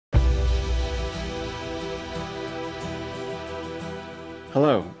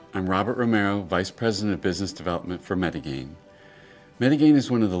Hello, I'm Robert Romero, Vice President of Business Development for Medigain. Medigain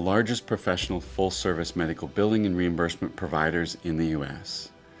is one of the largest professional full-service medical billing and reimbursement providers in the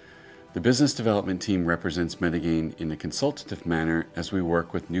U.S. The business development team represents Medigain in a consultative manner as we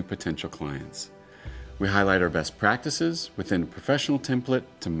work with new potential clients. We highlight our best practices within a professional template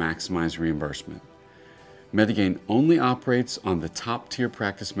to maximize reimbursement. Medigain only operates on the top-tier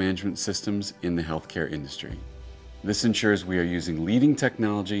practice management systems in the healthcare industry. This ensures we are using leading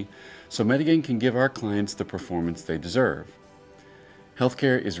technology so Medigain can give our clients the performance they deserve.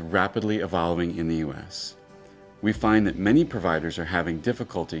 Healthcare is rapidly evolving in the U.S. We find that many providers are having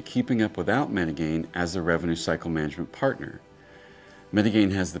difficulty keeping up without Medigain as the revenue cycle management partner.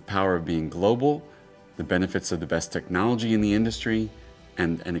 Medigain has the power of being global, the benefits of the best technology in the industry,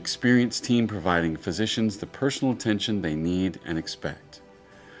 and an experienced team providing physicians the personal attention they need and expect.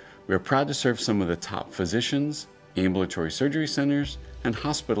 We are proud to serve some of the top physicians, ambulatory surgery centers, and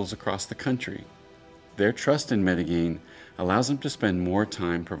hospitals across the country. Their trust in Medigain allows them to spend more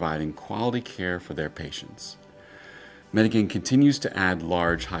time providing quality care for their patients. Medigain continues to add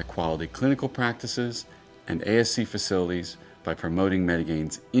large, high-quality clinical practices and ASC facilities by promoting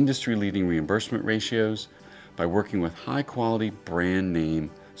Medigain's industry-leading reimbursement ratios by working with high-quality brand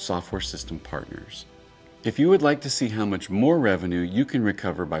name software system partners. If you would like to see how much more revenue you can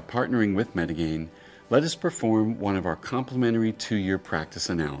recover by partnering with Medigain, let us perform one of our complimentary 2-year practice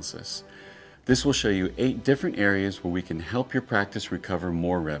analysis. This will show you 8 different areas where we can help your practice recover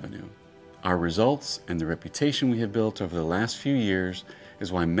more revenue. Our results and the reputation we have built over the last few years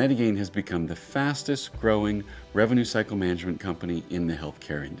is why Medigain has become the fastest growing revenue cycle management company in the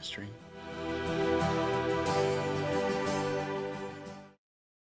healthcare industry.